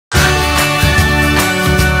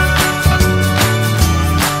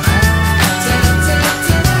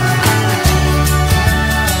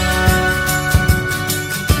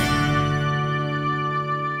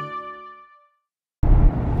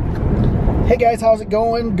guys, how's it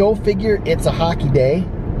going? Go figure, it's a hockey day.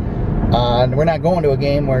 We're not going to a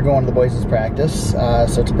game, we're going to the boys' practice.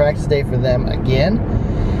 So it's a practice day for them again.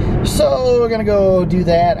 So we're gonna go do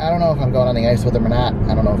that. I don't know if I'm going on the ice with them or not.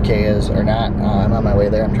 I don't know if Kay is or not. I'm on my way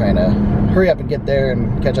there. I'm trying to hurry up and get there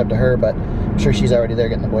and catch up to her, but I'm sure she's already there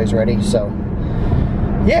getting the boys ready. So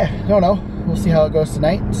yeah, I don't know. We'll see how it goes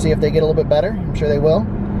tonight. See if they get a little bit better. I'm sure they will.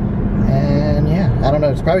 And yeah, I don't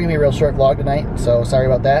know. It's probably gonna be a real short vlog tonight, so sorry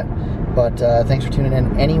about that. But thanks for tuning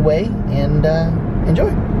in anyway, and enjoy.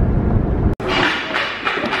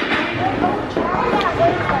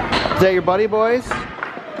 Is that your buddy, boys?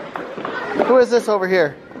 Who is this over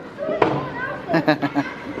here?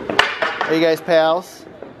 Are you guys pals?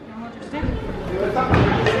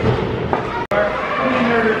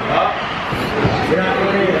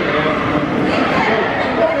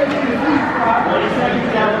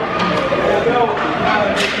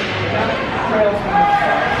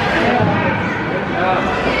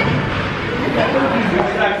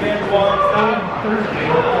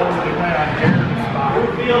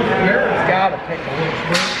 Gotta pick a little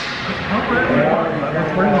bit.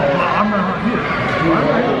 I'm not here.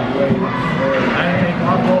 I think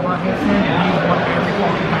I'll blow my head in and you want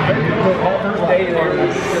every first day there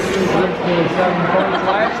was 7 points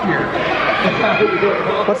last year.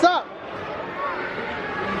 What's up?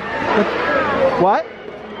 What?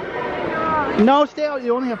 No, stay out.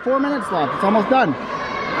 You only have 4 minutes left. It's almost done.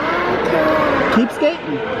 Keep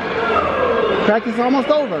skating. Practice is almost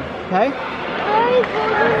over, okay?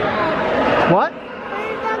 What?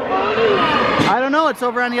 I don't know, it's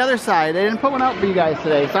over on the other side. They didn't put one out for you guys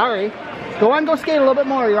today, sorry. Go on, go skate a little bit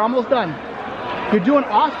more, you're almost done. You're doing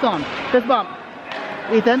awesome. Fist bump.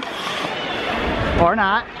 Ethan. Or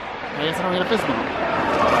not. I guess I don't get a fist bump.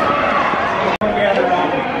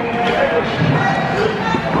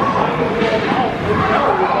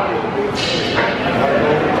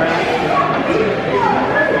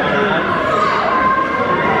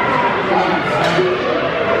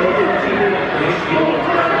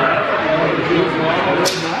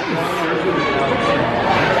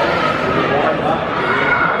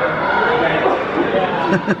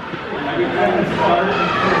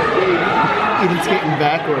 Even skating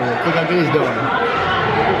backward. Look how good he's doing.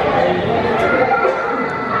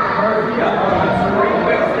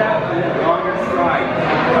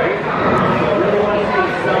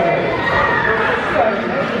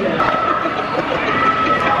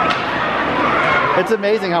 It's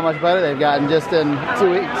amazing how much better they've gotten just in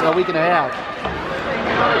 2 weeks, a week and a half.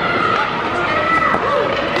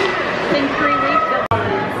 In 3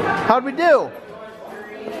 weeks. How'd we do?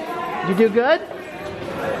 Did you do good?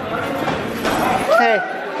 Hey,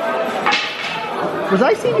 was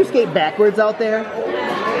I seeing you skate backwards out there?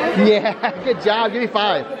 Yeah, good job. Give me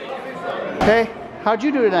 5. Hey, how'd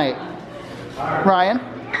you do tonight? Ryan,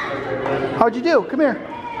 how'd you do? Come here.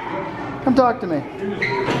 Come talk to me.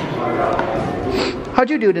 How'd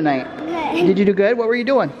you do tonight? Good. Did you do good? What were you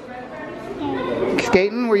doing?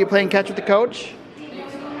 Skating? Were you playing catch with the coach?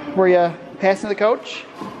 Were you passing the coach?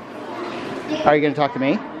 Are you going to talk to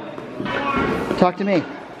me? Talk to me.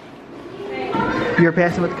 You were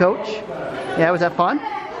passing with the coach? Yeah, was that fun?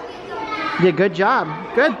 You did a good job.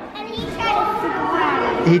 Good. And he tried to score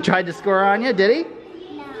on me. He tried to score on you, did he?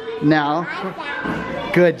 No.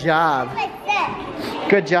 Good job.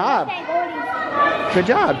 Good job. Good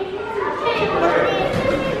job.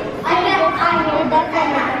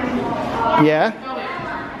 Yeah?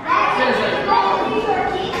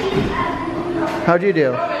 How'd you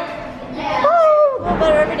do? A little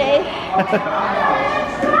better every day.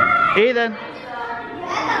 Ethan,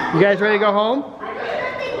 you guys ready to go home?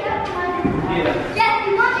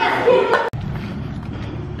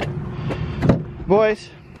 Boys,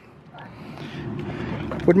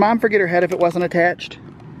 would Mom forget her head if it wasn't attached?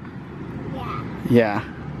 Yeah.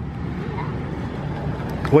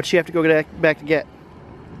 What'd she have to go back to get?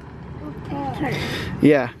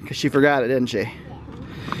 Yeah, because she forgot it, didn't she?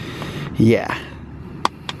 Yeah.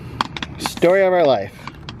 Story of our life.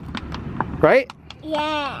 Right?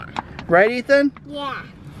 Yeah. Right, Ethan? Yeah.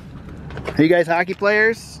 Are you guys hockey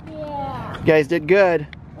players? Yeah. You guys did good.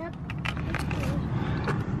 Yep.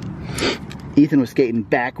 Ethan was skating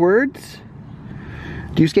backwards.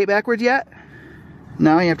 Do you skate backwards yet?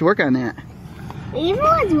 No, you have to work on that. Ethan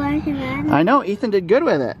was working on it. I know, Ethan did good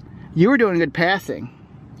with it. You were doing good passing.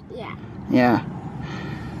 Yeah. Yeah.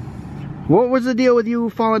 What was the deal with you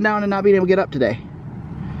falling down and not being able to get up today?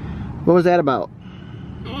 What was that about?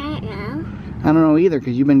 I don't know. I don't know either,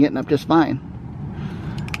 because you've been getting up just fine.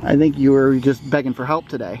 I think you were just begging for help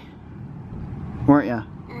today. Weren't you?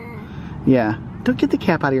 Yeah. Don't get the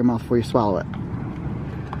cap out of your mouth before you swallow it.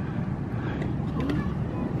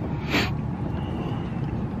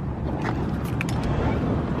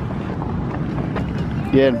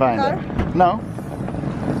 You didn't find it? No.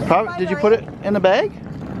 Probably, did you put it in the bag?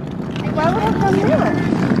 Why would I come there?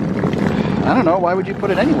 I don't know. Why would you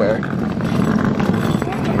put it anywhere?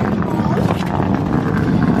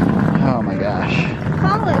 Oh my gosh.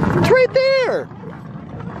 Call it. It's right there!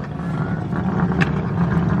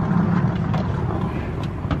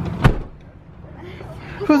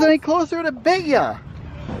 If it was any closer, it would have bit ya.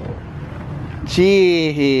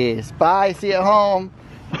 Jeez. Bye. See you at home.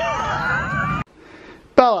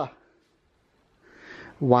 Bella.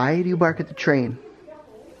 Why do you bark at the train?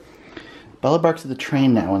 Bella barks at the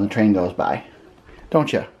train now when the train goes by.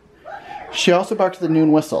 Don't you? She also barks at the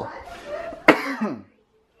noon whistle.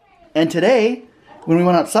 And today, when we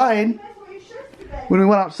went outside,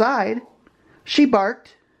 she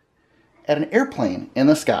barked at an airplane in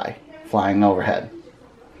the sky flying overhead.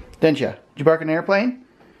 Didn't you? Did you bark at an airplane?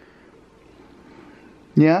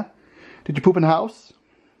 Yeah? Did you poop in the house?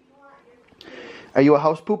 Are you a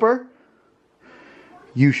house pooper?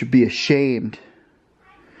 You should be ashamed.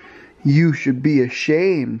 You should be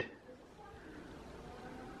ashamed.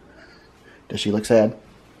 Does she look sad?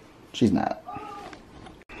 She's not.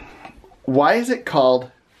 Why is it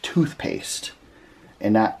called toothpaste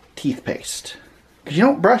and not teeth paste? Because you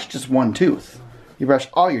don't brush just one tooth. You brush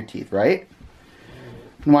all your teeth, right?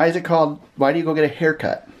 And why is it called, why do you go get a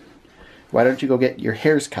haircut? Why don't you go get your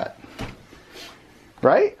hairs cut?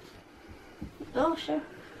 Right? Oh, sure.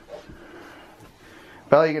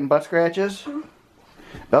 Bella, you getting butt scratches?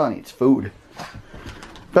 Bella needs food.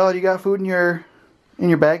 Bella, do you got food in your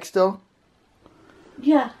bag still?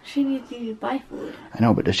 Yeah, she needs to buy food. I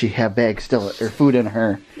know, but does she have bags still, or food in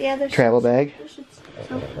her travel bag?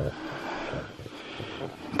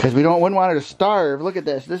 Because we wouldn't want her to starve. Look at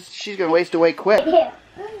this. She's gonna waste away quick.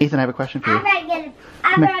 Ethan, I have a question for you.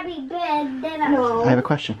 I'm gonna be big. No. I have a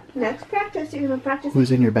question. Next practice, you're gonna practice.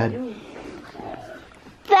 Who's in your bed?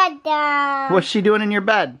 Bed. What's she doing in your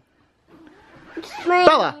bed?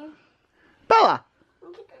 Bella! Bella!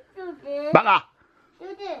 Bella!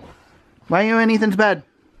 Do this. Why are you in Ethan's bed?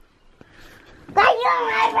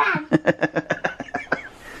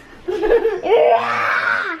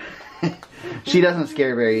 She doesn't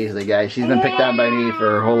scare very easily, guys. She's been picked on by me for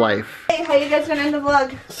her whole life. Hey, how you guys gonna end the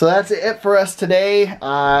vlog? So that's it for us today.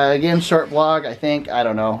 Again, short vlog, I think. I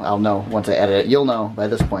don't know. I'll know once I edit it. You'll know by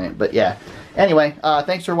this point. But yeah. Anyway,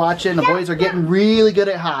 thanks for watching. The boys are getting really good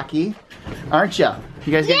at hockey. Aren't ya?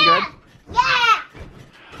 You guys getting good? Yeah!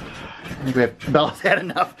 I think we have Bella's had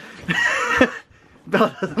enough.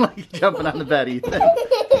 Bella doesn't like you jumping on the bed, Ethan.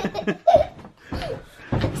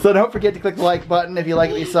 So don't forget to click the like button if you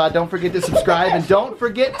like what you saw. Don't forget to subscribe and don't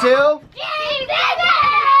forget to...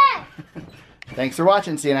 Thanks for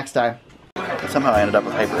watching. See you next time. Somehow I ended up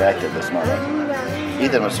with Hyperactive this morning.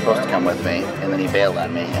 Ethan was supposed to come with me and then he bailed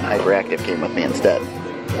on me and Hyperactive came with me instead.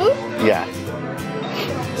 Yeah.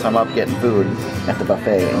 So I'm up getting food at the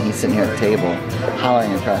buffet and he's sitting here at the table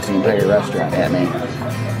hollering across the entire restaurant at me.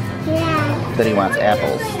 Yeah. That he wants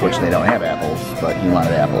apples, which they don't have apples, but he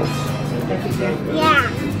wanted apples. Yeah.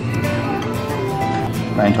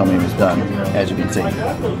 Ryan told me he was done, as you can see.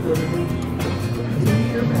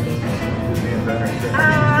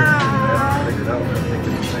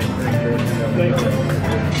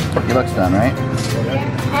 He looks done, right?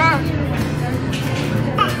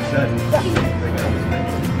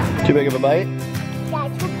 Too big of a bite? Yeah,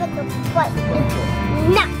 too big of a bite.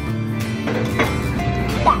 No.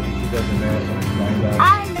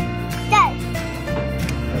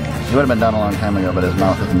 He would have been done a long time ago, but his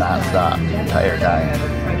mouth has not stopped the entire time.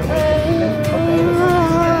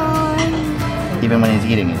 Even when he's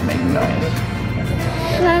eating, he's making noise.